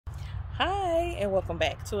Hi, and welcome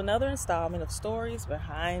back to another installment of Stories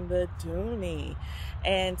Behind the Dooney.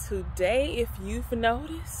 And today, if you've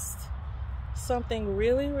noticed something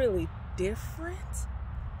really different,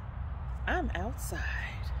 I'm outside.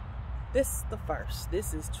 This is the first.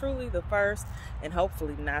 This is truly the first, and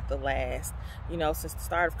hopefully not the last. You know, since the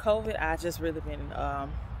start of COVID, I just really been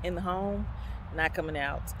in the home, not coming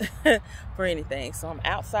out for anything. So I'm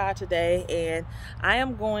outside today, and I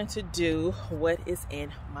am going to do what is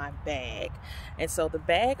in my bag. And so the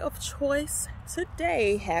bag of choice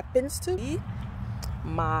today happens to be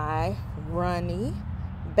my Ronnie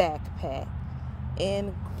backpack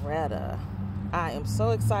in Greta. I am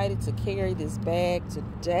so excited to carry this bag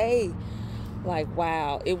today. Like,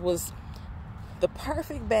 wow, it was the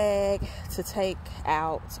perfect bag to take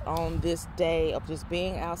out on this day of just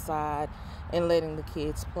being outside and letting the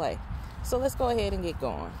kids play. So let's go ahead and get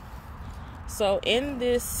going. So in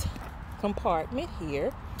this compartment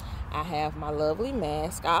here, I have my lovely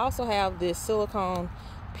mask. I also have this silicone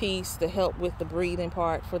piece to help with the breathing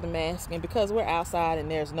part for the mask. And because we're outside and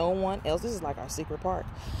there's no one else, this is like our secret park,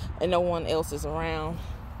 and no one else is around,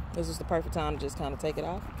 this is the perfect time to just kind of take it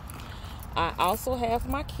off. I also have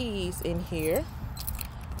my keys in here,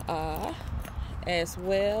 as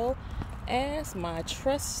well as my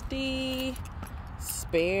trusty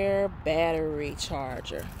spare battery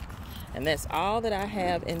charger. And that's all that I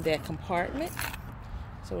have in that compartment.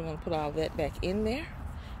 So we're going to put all that back in there,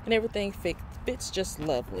 and everything fits just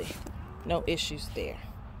lovely. No issues there.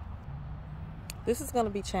 This is going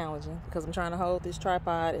to be challenging because I'm trying to hold this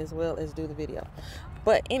tripod as well as do the video.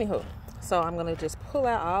 But anywho, so I'm going to just pull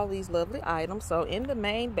out all these lovely items. So in the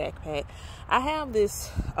main backpack, I have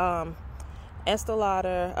this Estee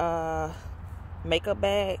Lauder makeup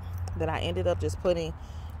bag that I ended up just putting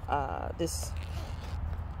this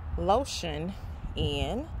lotion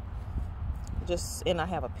in. And I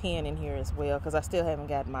have a pen in here as well because I still haven't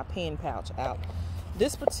gotten my pen pouch out.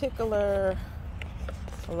 This particular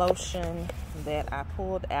lotion that I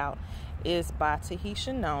pulled out is by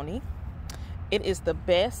Dooney. It is the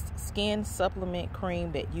best skin supplement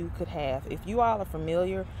cream that you could have. If you all are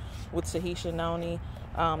familiar with Dooney,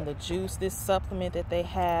 the juice, this supplement that they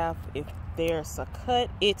have, if there's a cut,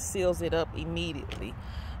 it seals it up immediately.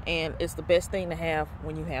 And it's the best thing to have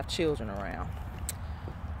when you have children around.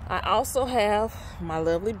 I also have my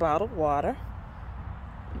lovely bottled water.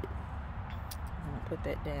 I'm gonna put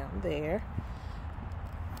that down there.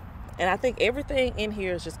 And I think everything in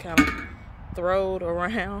here is just kind of thrown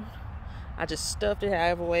around. I just stuffed it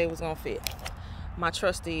however way it was gonna fit. My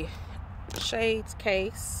trusty shades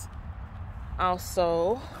case.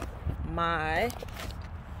 Also my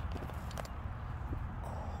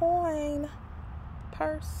coin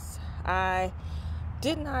purse. I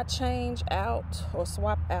did not change out or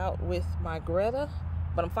swap out with my Greta,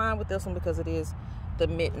 but I'm fine with this one because it is the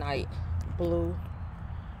midnight blue.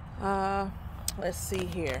 Let's see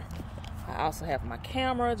here. I also have my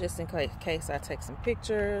camera just in case I take some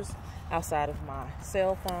pictures outside of my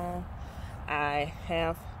cell phone. I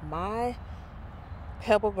have my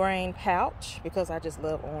pebble grain pouch because I just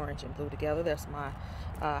love orange and blue together. That's my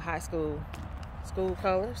high school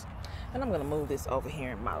colors. And I'm going to move this over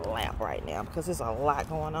here in my lap right now because there's a lot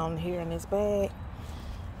going on here in this bag.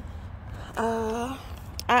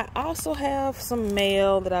 I also have some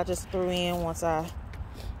mail that I just threw in once I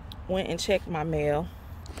went and checked my mail.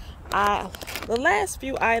 The last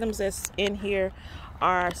few items that's in here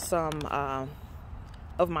are some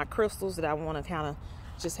of my crystals that I want to kind of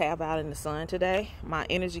just have out in the sun today. My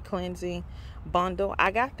energy cleansing bundle.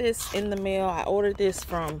 I got this in the mail. I ordered this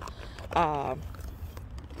from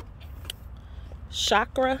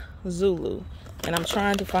Chakra Zulu, and I'm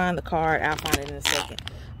trying to find the card. I'll find it in a second.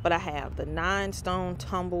 But I have the 9-stone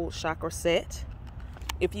tumbled chakra set.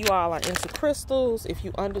 If you all are into crystals, if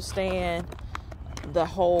you understand the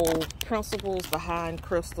whole principles behind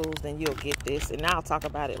crystals, then you'll get this, and I'll talk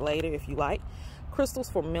about it later if you like. Crystals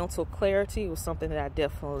for mental clarity was something that I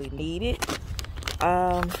definitely needed.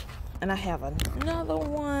 And I have another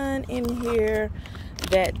one in here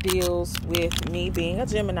that deals with me being a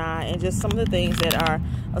Gemini and just some of the things that are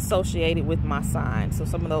associated with my sign. So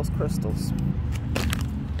some of those crystals.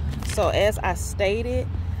 So as I stated,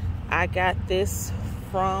 I got this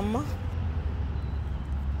from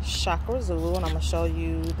Chakra Zulu, and I'm going to show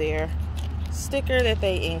you their sticker that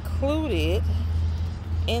they included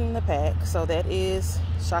in the pack. So that is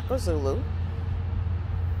Chakra Zulu.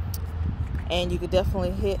 And you could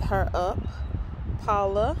definitely hit her up,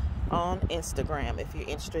 Paula, on Instagram if you're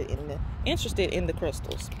interested in the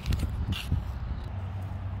crystals.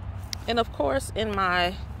 And of course, in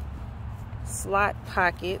my slot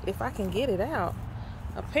pocket, if I can get it out,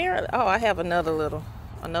 Apparently, oh, I have another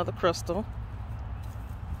crystal,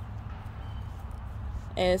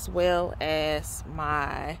 as well as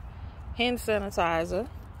my hand sanitizer.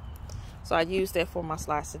 So I used that for my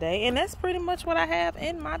slides today, and that's pretty much what I have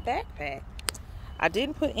in my backpack. I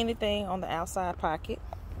didn't put anything on the outside pocket.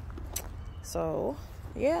 So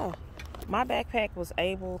yeah, my backpack was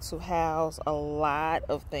able to house a lot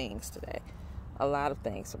of things today. A lot of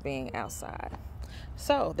things for being outside.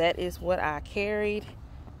 So that is what I carried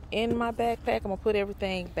in my backpack. I'm gonna put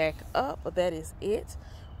everything back up, but that is it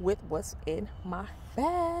with what's in my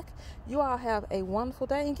bag. You all have a wonderful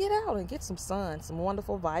day, and get out and get some sun, some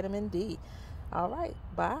wonderful vitamin D. All right,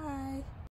 bye.